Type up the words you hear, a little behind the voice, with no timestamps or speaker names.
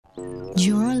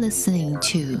You're listening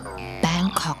to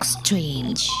Bangkok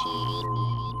Strange.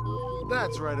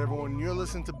 That's right, everyone. You're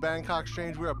listening to Bangkok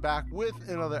Strange. We are back with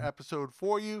another episode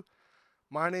for you.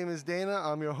 My name is Dana.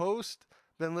 I'm your host.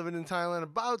 Been living in Thailand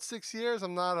about 6 years.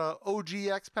 I'm not a OG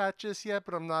expat just yet,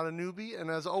 but I'm not a newbie. And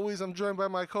as always, I'm joined by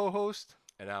my co-host.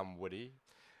 And I'm Woody.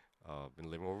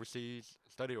 Been living overseas,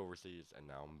 studied overseas, and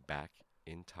now I'm back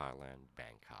in Thailand,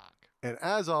 Bangkok. And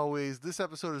as always, this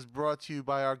episode is brought to you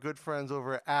by our good friends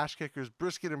over at Ash Kickers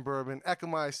Brisket and Bourbon,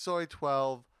 Ekamai Soy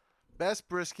 12, best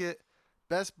brisket,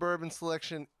 best bourbon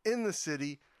selection in the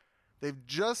city. They've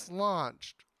just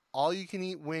launched all you can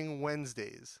eat wing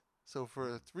Wednesdays. So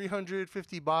for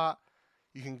 350 baht,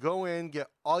 you can go in, get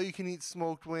all you can eat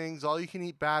smoked wings, all you can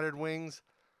eat battered wings.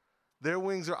 Their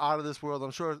wings are out of this world. I'm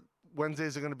sure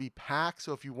Wednesdays are going to be packed.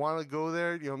 So if you want to go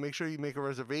there, make sure you make a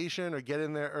reservation or get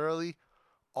in there early.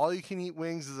 All you can eat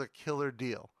wings is a killer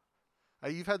deal.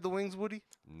 You've had the wings, Woody?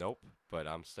 Nope, but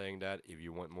I'm saying that if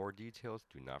you want more details,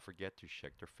 do not forget to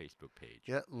check their Facebook page.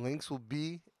 Yeah, links will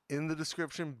be in the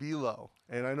description below.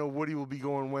 And I know Woody will be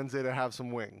going Wednesday to have some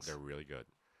wings. They're really good.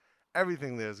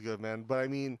 Everything there is good, man. But I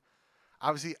mean,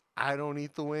 obviously, I don't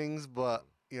eat the wings, but,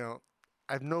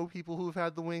 I know people who've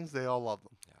had the wings. They all love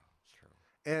them. Yeah, it's true.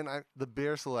 And the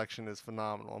beer selection is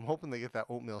phenomenal. I'm hoping they get that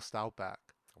oatmeal stout back.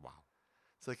 Wow.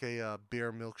 It's like a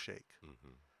beer milkshake.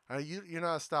 Mm-hmm. You're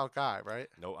not a stout guy, right?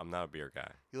 No, I'm not a beer guy.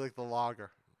 You like the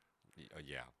lager.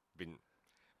 Yeah, been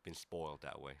spoiled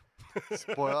that way.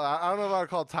 Spoiled. I don't know if I would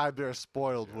call Thai beer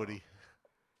spoiled, Yeah. Woody.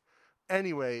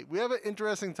 Anyway, we have an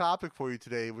interesting topic for you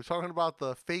today. We're talking about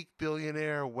the fake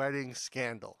billionaire wedding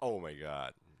scandal. Oh my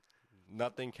God.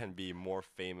 Nothing can be more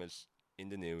famous in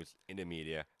the news, in the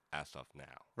media, as of now.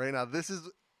 Right now,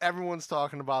 everyone's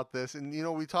talking about this. And,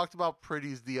 we talked about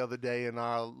pretties the other day in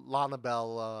our Lana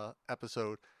Bell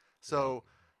episode. So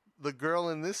the girl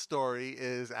in this story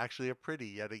is actually a pretty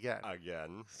yet again.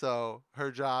 Again. So her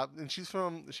job, and is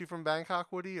she from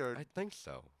Bangkok, Woody? Or I think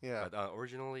so. Yeah. But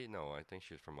originally, no, I think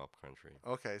she's from upcountry.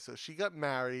 Okay, so she got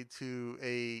married to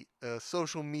a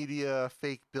social media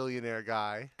fake billionaire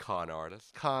guy, Con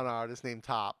artist. con artist named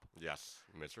Top, Yes,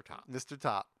 Mr. Top. Mr.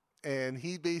 Top. And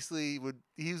he basically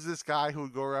he's this guy who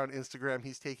would go around Instagram.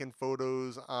 He's taking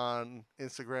photos on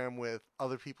Instagram with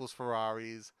other people's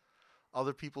Ferraris,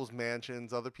 other people's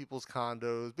mansions, other people's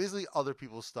condos, basically other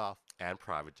people's stuff. And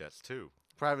private jets, too.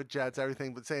 Private jets,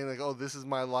 everything, but saying like, oh, this is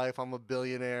my life. I'm a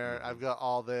billionaire. Mhm. I've got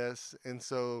all this.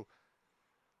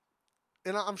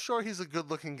 And I'm sure he's a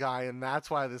good-looking guy, and that's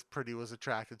why this pretty was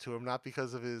attracted to him, not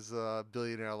because of his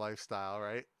billionaire lifestyle,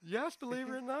 right? Yes, believe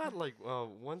it or not,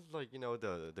 once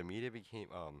the media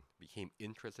became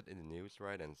interested in the news,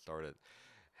 right, and started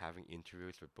having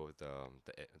interviews with both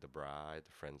the bride,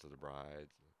 the friends of the bride,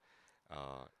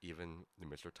 even the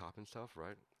Mr. Top and stuff,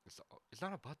 right? It's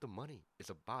not about the money. It's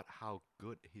about how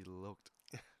good he looked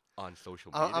on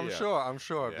social media. I'm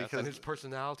sure, Yes, because and his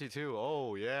personality too.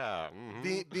 Oh yeah.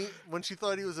 when she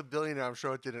thought he was a billionaire, I'm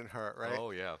sure it didn't hurt, right?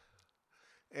 Oh yeah.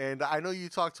 And I know you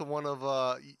talked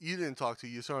to you didn't talk to,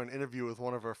 you saw an interview with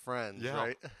one of her friends, Yeah.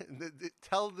 right?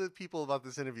 Tell the people about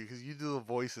this interview, because you do the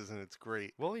voices, and it's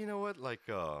great. Well, you know what?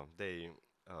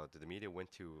 The media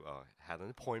went to had an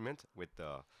appointment with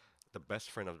the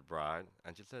best friend of the bride,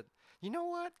 and she said, "You know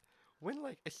what? When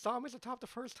I saw Mr. Top the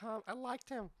first time, I liked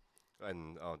him."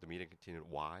 And the media continued,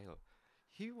 "Why?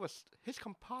 His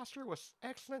composure was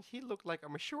excellent. He looked like a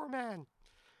mature man,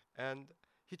 and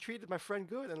he treated my friend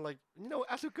good. And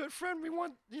as a good friend, we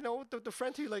want the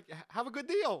friend to have a good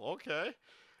deal, okay?"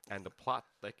 And the plot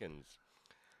thickens,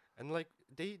 and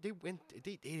they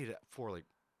dated for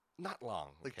not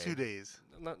long, Like okay? 2 days.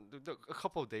 Not a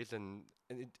couple of days, and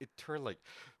it turned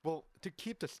well, to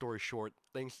keep the story short,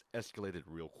 things escalated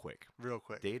real quick. Real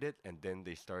quick. Dated, and then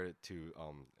they started to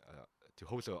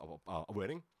host a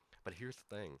wedding. But here's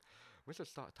the thing. Mr.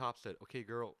 Top said, "Okay,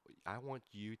 girl, I want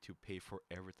you to pay for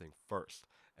everything first,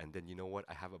 and then you know what?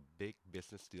 I have a big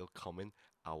business deal coming.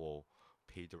 I will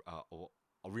pay I'll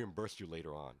reimburse you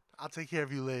later on." I'll take care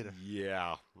of you later.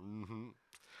 Yeah.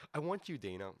 I want you,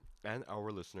 Dana, and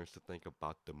our listeners to think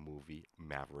about the movie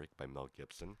Maverick by Mel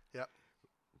Gibson. Yep.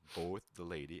 Both the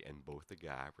lady and both the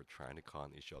guy were trying to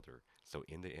con each other. So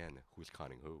in the end, who's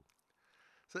conning who?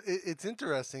 So it's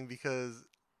interesting because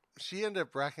she ended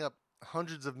up racking up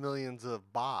hundreds of millions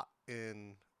of baht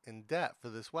in debt for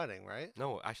this wedding, right?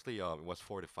 No, actually, it was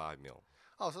 4 to 5 mil.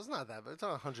 Oh, so it's not that, but it's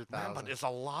on 100,000. Man, but it's a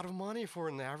lot of money for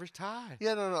an average Thai.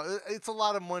 Yeah, no, it's a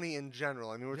lot of money in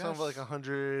general. I mean, we're talking about like Yes.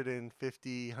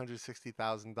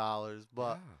 $160,000,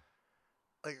 but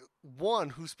Yeah.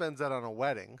 like who spends that on a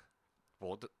wedding?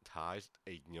 Well, the Thais,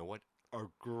 you know what,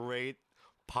 are great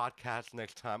podcast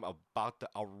next time about the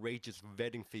outrageous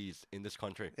vetting fees in this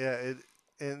country. Yeah,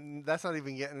 and that's not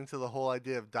even getting into the whole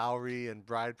idea of dowry and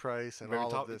bride price and Maybe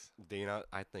all of this. Dana,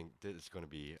 I think this is going to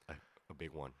be a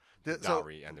big one. So,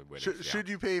 Dowry and the weddings. Yeah. Should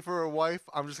you pay for a wife?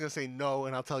 I'm just gonna say no,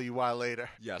 and I'll tell you why later.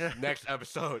 Yes. Next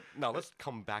episode. Now let's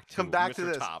come back to to Mr.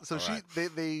 this. Top. So All right.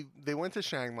 they went to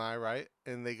Chiang Mai, right?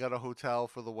 And they got a hotel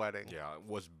for the wedding. Yeah, it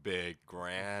was big,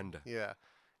 grand. Yeah.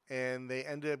 And they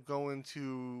ended up going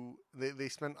to they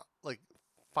spent like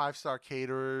 5-star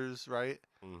caterers, right?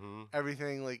 Mm-hmm.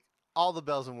 Everything, like all the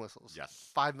bells and whistles.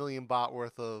 Yes. 5 million baht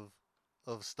worth of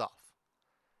stuff.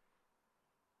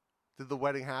 Did the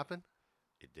wedding happen?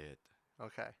 It did.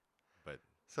 Okay. But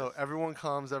So everyone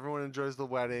comes, everyone enjoys the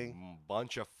wedding,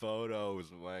 bunch of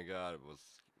photos. My God, it was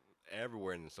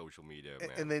everywhere in social media, man.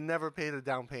 and they never paid a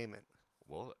down payment.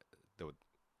 Well,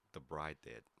 the bride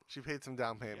did. She paid some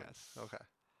down payment. Yes. Okay.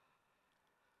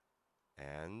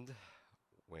 And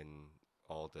when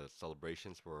all the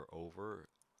celebrations were over,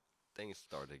 things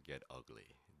started to get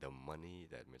ugly. The money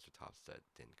that Mr. Top said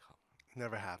didn't come.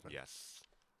 Never happened. Yes.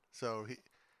 So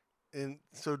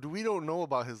we don't know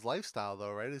about his lifestyle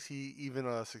though, right? Is he even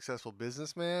a successful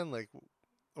businessman, like,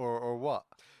 or what?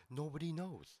 Nobody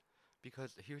knows.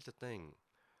 Because here's the thing.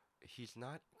 He's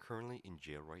not currently in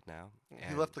jail right now.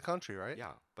 He left the country, right?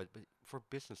 Yeah, but for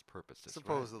business purposes. right?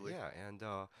 Supposedly. Yeah, and the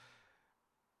law.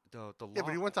 Yeah,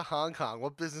 but he went to Hong Kong.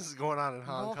 What business is going on in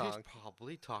Hong Well, Kong? he's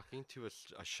probably talking to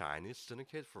a Chinese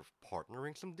syndicate for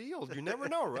partnering some deals. You never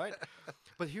know, right?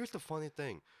 But here's the funny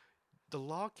thing. The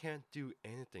law can't do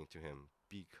anything to him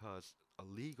because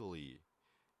legally,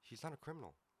 he's not a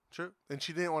criminal. True. And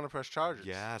she didn't want to press charges.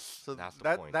 Yes, So that's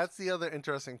the point. that's the other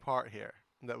interesting part here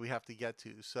that we have to get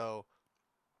to. So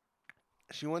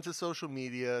she went to social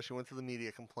media. She went to the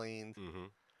media, complained. Mm-hmm.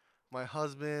 My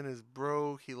husband is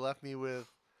broke. He left me with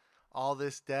all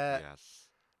this debt. Yes.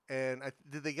 And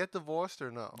did they get divorced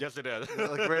or no? Yes, it is.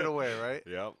 Like right away, right?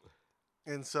 Yep.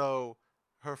 And so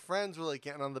her friends were like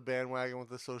getting on the bandwagon with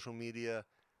the social media.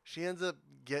 She ends up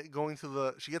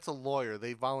she gets a lawyer.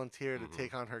 They volunteer to Mhm.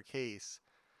 take on her case.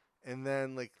 And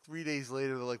then like 3 days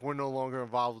later, they're like, we're no longer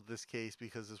involved with this case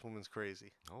because this woman's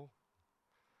crazy. Oh.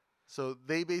 So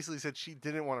they basically said she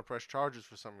didn't want to press charges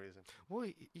for some reason. Well,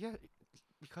 yeah,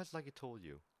 because like I told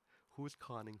you, who's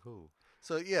conning who?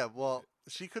 So yeah, well,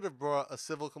 she could have brought a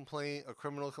civil complaint, a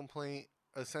criminal complaint.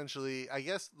 Essentially, I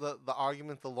guess the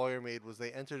argument the lawyer made was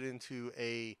they entered into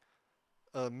a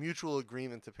mutual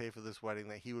agreement to pay for this wedding,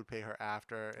 that he would pay her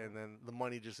after, and then the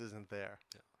money just isn't there.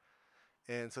 Yeah.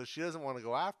 And so she doesn't want to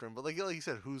go after him. But like you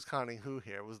said, who's conning who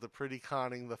here? Was the pretty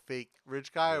conning the fake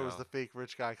rich guy, or was Yeah. the fake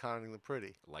rich guy conning the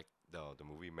pretty? Like the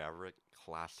movie Maverick,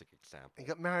 classic example. And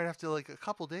got married after like a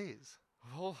couple days.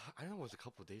 Well, I don't know, it was a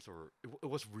couple of days or it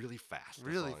was really fast. that's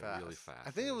Really all, fast. Really fast. I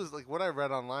think it was like what I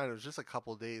read online. It was just a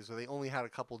couple days where they only had a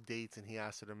couple dates, and he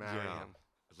asked her to marry him.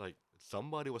 It's like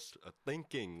somebody was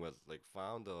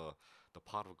found the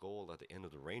pot of gold at the end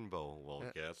of the rainbow. Well,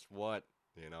 Yeah. guess what?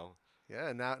 You know.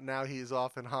 Yeah. Now he's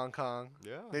off in Hong Kong.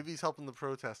 Yeah. Maybe he's helping the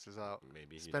protesters out.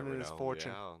 Maybe you spending never his know.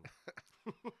 fortune.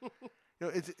 Yeah. You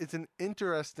know, it's an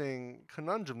interesting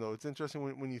conundrum though. It's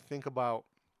interesting when you think about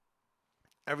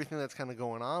everything that's kind of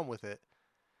going on with it,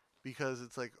 because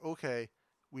it's like, okay,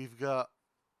 we've got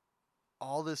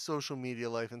all this social media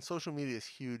life, and social media is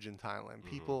huge in Thailand. Mhm.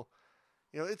 People,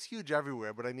 it's huge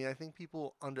everywhere, but I mean, I think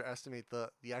people underestimate the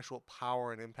actual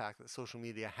power and impact that social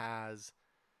media has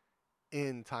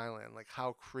in Thailand, like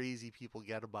how crazy people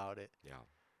get about it. Yeah.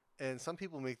 And some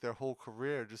people make their whole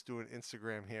career just doing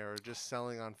Instagram here or just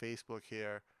selling on Facebook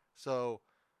here. So,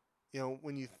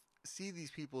 when you see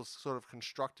these people's sort of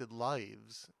constructed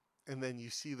lives, and then you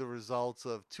see the results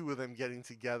of two of them getting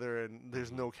together and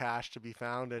there's no cash to be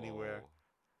found anywhere. Oh,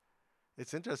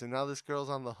 It's interesting. Now this girl's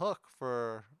on the hook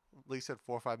for, like you said,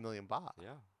 4 or 5 million baht.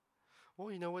 yeah.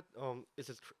 Well, you know what? It's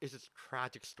a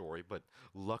tragic story, but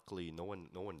luckily no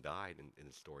one died in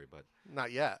the story. But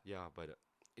Not yet. yeah, but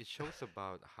it shows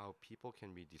about how people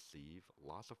can be deceived,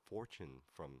 loss of fortune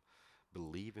from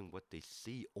believing what they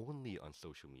see only on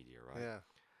social media, right? Yeah.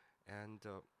 And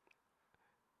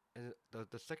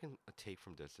the second take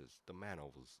from this is the man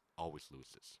always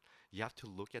loses. You have to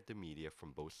look at the media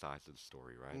from both sides of the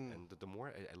story, right? Mm. And the more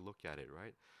I look at it,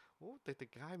 right, well, the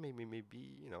guy may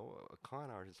be a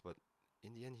con artist, but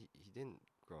in the end he didn't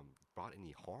brought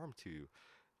any harm to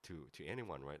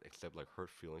anyone, right? Except like hurt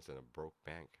feelings and a broke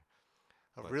bank.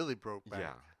 A But- really broke bank.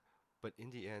 Yeah, but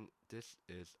in the end, this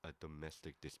is a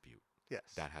domestic dispute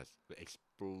Yes. that has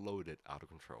exploded out of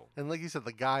control. And like you said,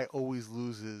 the guy always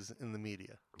loses in the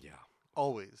media. Yeah,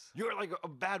 Always. You're like a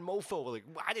bad mofo. Like,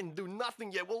 I didn't do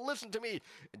nothing yet. Well, listen to me.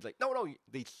 It's like, no,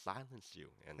 they silenced you.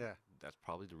 And Yeah. that's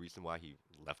probably the reason why he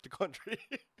left the country.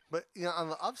 But on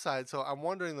the upside, so I'm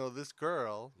wondering though, this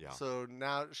girl. Yeah. So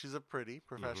now she's a pretty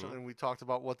professional, Mhm. and we talked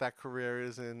about what that career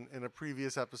is in a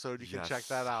previous episode. You can check Yes.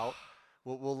 that out.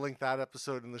 We'll link that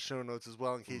episode in the show notes as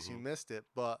well in case you Mhm. missed it.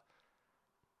 But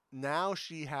now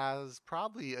she has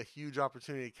probably a huge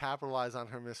opportunity to capitalize on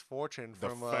her misfortune The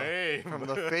from fame. from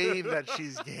the fame that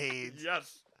she's gained.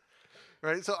 Yes.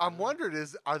 Right. So I'm wondering,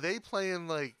 are they playing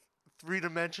like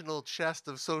three-dimensional chess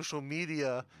of social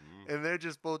media, Mhm. and they're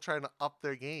just both trying to up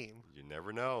their game? You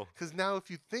never know. Because now,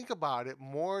 if you think about it,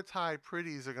 more Thai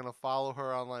pretties are going to follow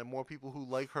her online. More people who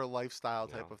like her lifestyle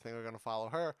type Yeah. of thing are going to follow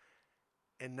her.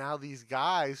 And now these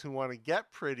guys who want to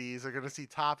get pretties are going to see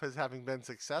Top as having been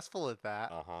successful at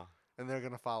that, Uh-huh. and they're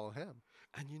going to follow him.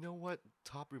 And you know what?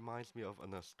 Top reminds me of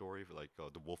another story, like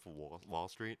the Wolf of Wall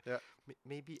Street. Yeah.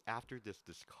 Maybe after this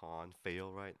con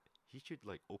fail, right? He should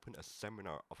like open a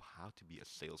seminar of how to be a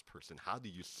salesperson. How do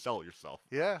you sell yourself?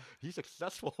 Yeah, He's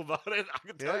successful about it. I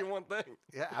can tell Yeah. you one thing.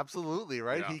 yeah, absolutely,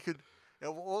 right? Yeah. He could.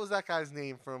 What was that guy's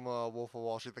name from Wolf of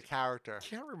Wall Street? The character.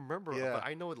 Can't remember, Yeah. but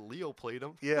I know Leo played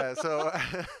him. Yeah, so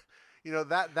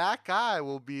that guy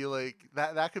will be like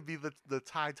that. That could be the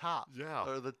Thai Top. Yeah.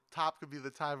 Or the Top could be the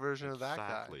Thai version of that guy.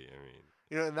 Exactly. I mean,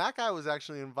 And that guy was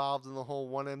actually involved in the whole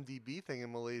 1MDB thing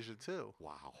in Malaysia too.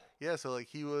 wow. Yeah, so like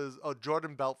he was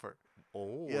Jordan Belfort.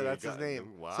 Oh, Yeah, you that's his got-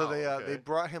 name. Wow. So they okay.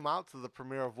 brought him out to the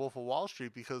premiere of Wolf of Wall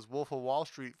Street because Wolf of Wall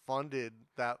Street funded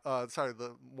that.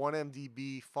 The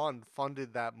 1MDB fund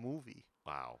funded that movie.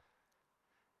 Wow.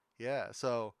 Yeah,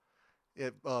 so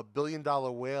 $1 Billion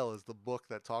Whale is the book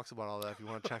that talks about all that. If you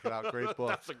want to check it out, great book.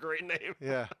 That's a great name.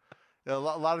 Yeah, a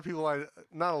lot of people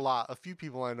a few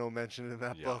people I know mentioned in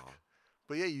that book.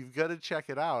 But yeah, you've got to check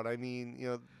it out. I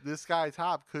mean, this guy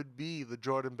Top could be the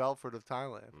Jordan Belfort of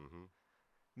Thailand. Mm-hmm.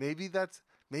 Maybe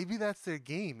that's their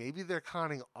game. Maybe they're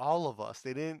conning all of us.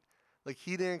 They didn't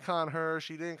he didn't con her,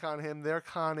 she didn't con him. They're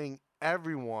conning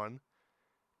everyone,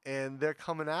 and they're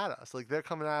coming at us. They're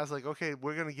coming at us like, okay,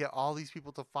 we're gonna get all these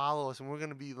people to follow us, and we're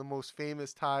gonna be the most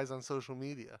famous Thais on social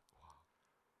media.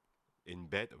 In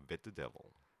bed with the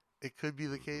devil. It could be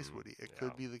the case, Mhm, Woody. It yeah.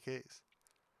 could be the case.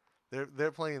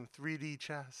 They're playing 3D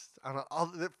chess on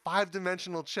they're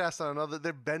 5-dimensional chess on another.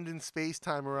 They're bending space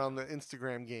time around the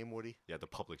Instagram game, Woody. Yeah, the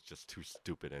public's just too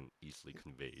stupid and easily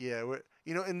conveyed. Yeah,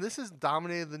 and this has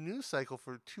dominated the news cycle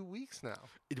for 2 weeks now.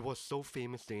 It was so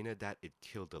famous, Dana, that it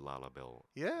killed the Lalabelle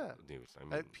Yeah, news. I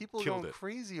mean, people are killed going it.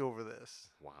 crazy over this.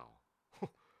 Wow.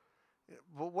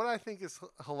 But what I think is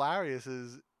hilarious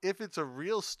is if it's a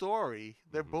real story,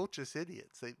 they're Mhm. both just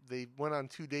idiots. They went on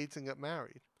 2 dates and got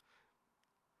married.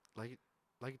 Like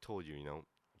I told you,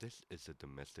 this is a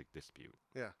domestic dispute.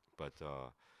 Yeah. But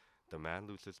the man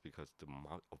loses because the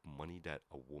amount of money that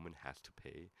a woman has to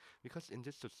pay. Because in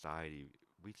this society,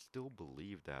 we still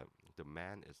believe that the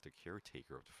man is the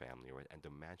caretaker of the family, right? And the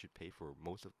man should pay for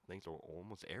most of things or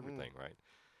almost everything, right?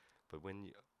 But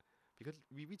because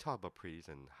we talk about pretties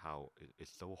and how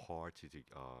it's so hard to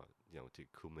to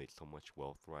accumulate so much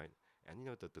wealth, right? And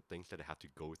the things that they have to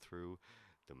go through,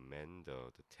 the men,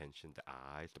 the tension, the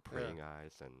eyes, the praying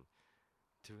eyes, and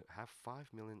to have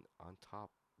 5 million on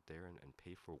top there and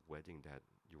pay for a wedding that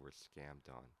you were scammed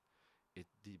on, it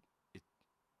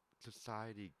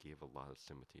society gave a lot of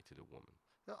sympathy to the woman.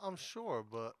 Yeah, I'm sure,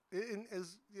 but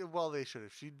they should.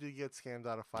 If she did get scammed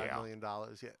out of $5 Yeah. million,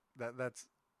 that's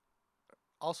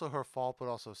also her fault, but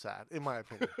also sad, in my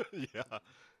opinion. Yeah.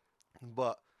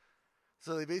 But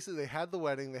so they had the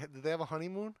wedding. Did they have a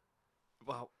honeymoon?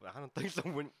 Well, I don't think so.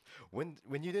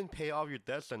 When you didn't pay off your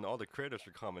debts and all the credits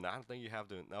are coming, I don't think you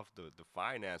have enough the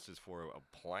finances for a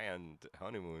planned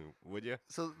honeymoon, would you?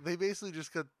 So they basically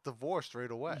just got divorced right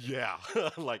away. Yeah,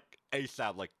 like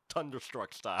ASAP, like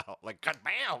Thunderstruck style, like cut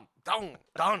bam.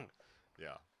 Done.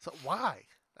 Yeah. So why?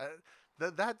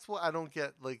 That's what I don't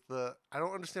get. I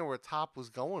don't understand where Top was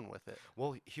going with it.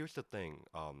 Well, here's the thing.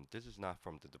 This is not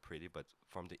from the pretty, but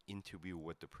from the interview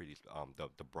with the pretty,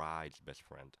 the bride's best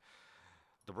friend.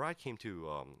 The bride came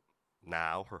to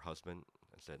now her husband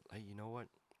and said, "Hey, you know what?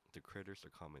 The critters are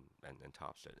coming." And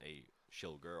Top said, "Hey,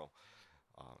 chill, girl.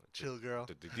 Chill, girl.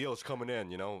 The deal's coming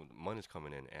in. Money's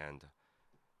coming in." And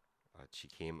she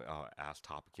came, asked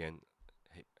Top again,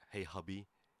 "Hey, hubby,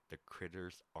 the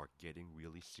critters are getting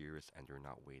really serious and they're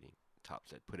not waiting." Top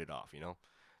said, "Put it off.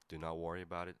 Do not worry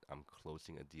about it. I'm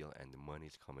closing a deal and the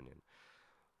money's coming in."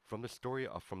 From the story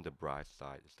from the bride's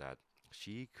side is that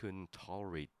she couldn't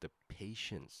tolerate the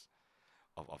patience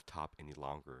of Top any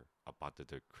longer about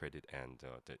the credit and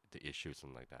the issues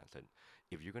and like that. Said,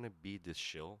 if you're gonna be this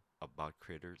shill about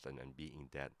critters and being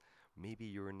dead, maybe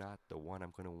you're not the one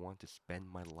I'm gonna want to spend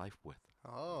my life with.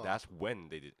 Oh. That's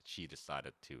when she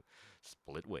decided to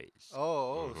split ways.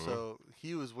 Mhm. So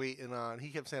he was waiting on. He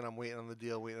kept saying, "I'm waiting on the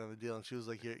deal, waiting on the deal," and she was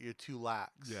like, "You're too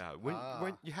lax." Yeah, when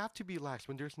Ah. you have to be lax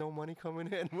when there's no money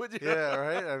coming in, would you? Yeah,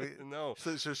 right. I mean, No.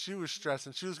 so she was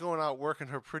stressing. She was going out working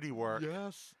her pretty work,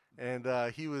 Yes. and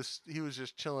he was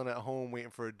just chilling at home waiting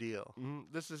for a deal.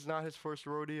 This is not his first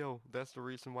rodeo. That's the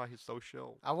reason why he's so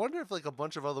chill. I wonder if like a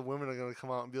bunch of other women are gonna come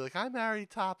out and be like, "I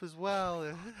married Top as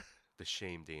well." The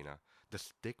shame, Dana. The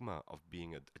stigma of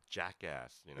being a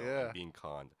jackass, Yeah. and being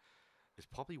conned is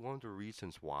probably one of the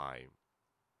reasons why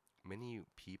many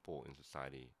people in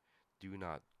society do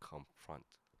not confront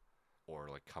or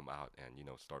like come out and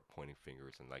start pointing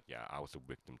fingers and like, yeah, I was a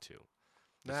victim too.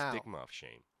 The Now, stigma of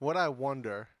shame. what I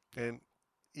wonder, and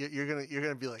you're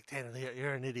gonna be like, "Dana,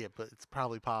 you're an idiot," but it's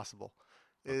probably possible.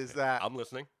 Is Okay, that I'm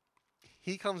listening.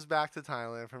 he comes back to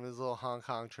Thailand from his little Hong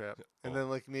Kong trip, and Oh. then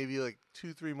like maybe like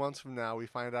 2-3 months from now, we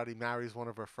find out he marries one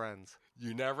of her friends.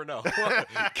 You never know.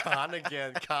 Con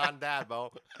again, con that,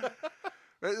 Bo.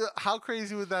 Right, how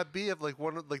crazy would that be if like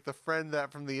one of like the friend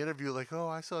that from the interview, like, "Oh,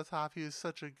 I saw Top, he was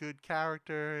such a good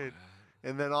character,"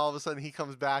 and then all of a sudden he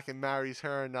comes back and marries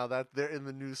her, and now that they're in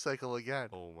the news cycle again.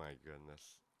 Oh my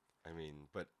goodness. I mean,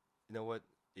 but you know what?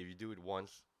 If you do it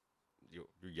once, you're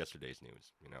yesterday's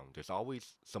news. There's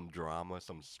always some drama,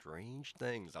 some strange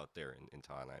things out there in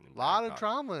Thailand. In A lot of Bangkok.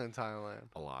 drama in Thailand.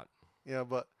 A lot.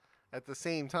 But at the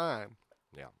same time,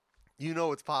 Yeah.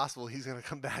 it's possible he's gonna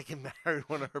come back and marry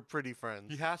one of her pretty friends.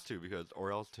 He has to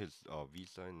or else his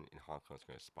visa in Hong Kong is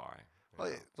going to expire. Well,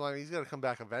 yeah, so, I mean, he's gonna come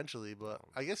back eventually, but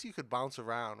I guess you could bounce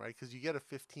around, right? Because you get a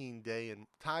 15-day, and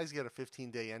Thais get a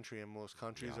 15-day entry in most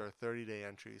countries, Yeah. or a 30-day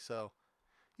entry. So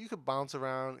you could bounce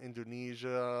around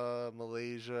Indonesia,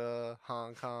 Malaysia,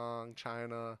 Hong Kong,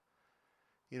 China,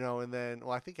 and then,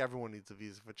 well, I think everyone needs a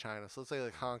visa for China. So let's say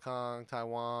like Hong Kong,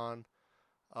 Taiwan,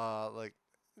 like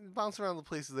bounce around the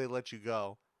places they let you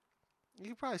go. You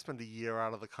could probably spend a year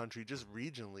out of the country just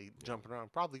regionally jumping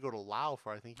around. Probably go to Laos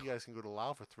for. I think you guys can go to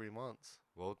Laos for 3 months.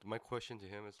 Well, my question to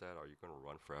him is that are you going to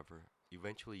run forever?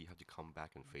 Eventually, you have to come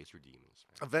back and face your demons.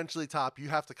 Right? Eventually, Top, you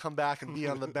have to come back and be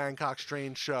on the Bangkok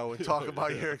Strange show and talk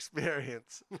about your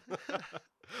experience.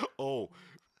 Oh,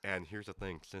 and here's the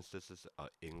thing. Since this is an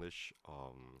English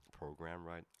program,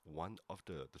 right? One of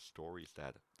the stories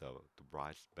that the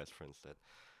bride's best friend said,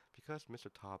 because Mr.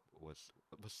 Top was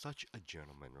such a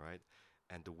gentleman, right?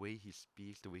 And the way he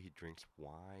speaks, the way he drinks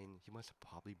wine, he must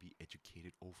probably be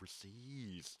educated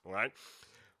overseas, right?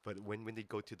 But when they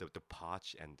go to the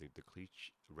Poch and the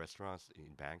Cleach restaurants in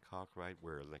Bangkok, right,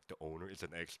 where like the owner is an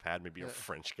expat, maybe a Yeah.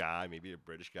 French guy, maybe a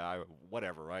British guy,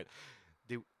 whatever, right?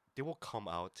 They will come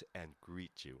out and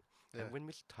greet you. Yeah. And when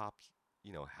Mr. Tops,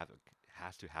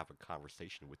 has to have a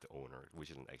conversation with the owner, which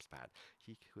is an expat,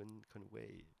 he couldn't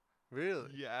wait. Really?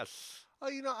 Yes. Oh,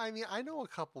 I mean, I know a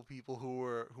couple people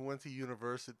who went to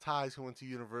university, Thais who went to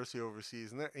university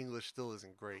overseas, and their English still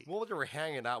isn't great. Well, they were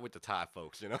hanging out with the Thai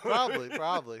folks,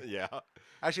 Probably. Yeah.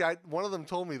 Actually, one of them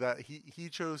told me that he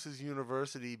chose his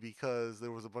university because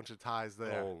there was a bunch of Thais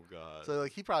there. Oh God. So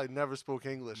like he probably never spoke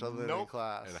English other than in Nope.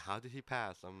 class. And how did he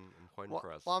pass? I'm quite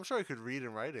impressed. Well, I'm sure he could read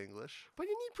and write English. But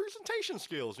you need presentation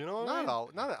skills, you know what I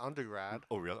mean? Not at undergrad.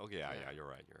 Oh, really? Okay, yeah, Yeah. you're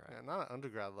right. Yeah, not at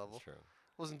undergrad level. That's true.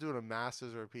 Wasn't doing a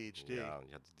master's or a PhD. Yeah,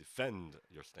 you have to defend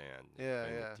your stand. Yeah,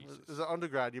 defend your yeah. thesis. As an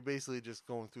undergrad, you're basically just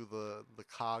going through the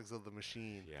cogs of the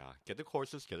machine. Yeah, get the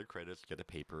courses, get the credits, get the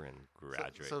paper, and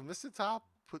graduate. So Mr. Top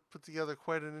put together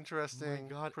quite an interesting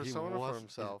he persona for was-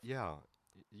 himself. Yeah,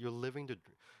 you're living the.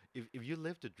 If you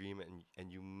live the dream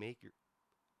and you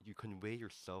you convey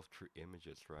yourself through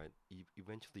images, right?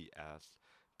 Eventually, as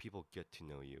people get to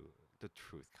know you, the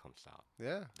truth comes out.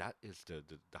 Yeah. That is the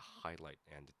highlight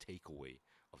and the takeaway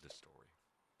of the story.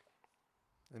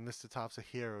 And Mr. Top's a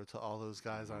hero to all those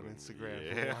guys on Instagram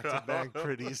who Yeah. want to bang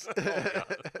pretties.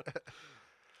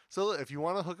 So look, if you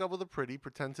want to hook up with a pretty,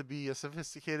 pretend to be a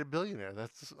sophisticated billionaire.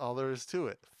 That's all there is to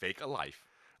it. Fake a life.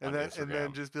 And on then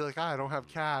Instagram. just be like, I don't have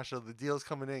cash. Or the deal's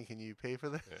coming in. Can you pay for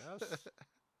this? Yes.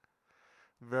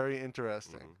 Very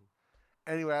interesting. Mhm.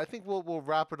 Anyway, I think we'll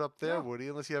wrap it up there, Yeah. Woody.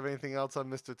 Unless you have anything else on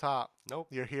Mr. Top, Nope.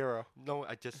 your hero. No,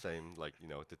 I just saying, like,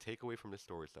 the takeaway from this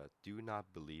story is that do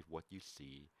not believe what you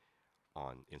see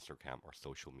on Instagram or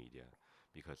social media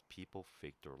because people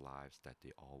fake their lives that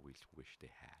they always wish they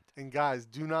had. And guys,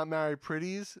 do not marry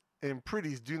pretties. And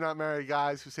pretties, do not marry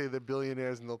guys who say they're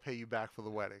billionaires and they'll pay you back for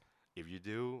the wedding. If you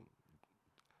do,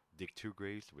 dig 2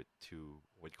 graves with 2,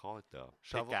 what do you call it, the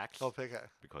Shovel. pickaxe, Oh,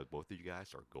 pickaxe. because both of you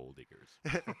guys are gold diggers.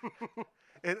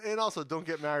 And also, don't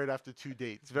get married after 2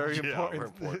 dates. Very Yeah, important. very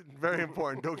important. Very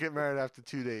important. Don't get married after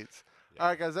 2 dates. Yeah. All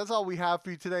right, guys, that's all we have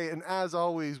for you today. And as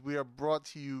always, we are brought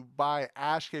to you by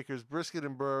Ash Kickers Brisket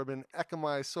and Bourbon,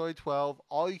 Ekamai Soy 12,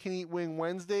 All You Can Eat Wing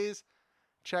Wednesdays.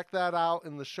 Check that out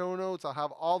in the show notes. I'll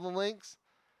have all the links.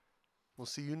 We'll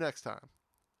see you next time.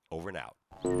 Over and out.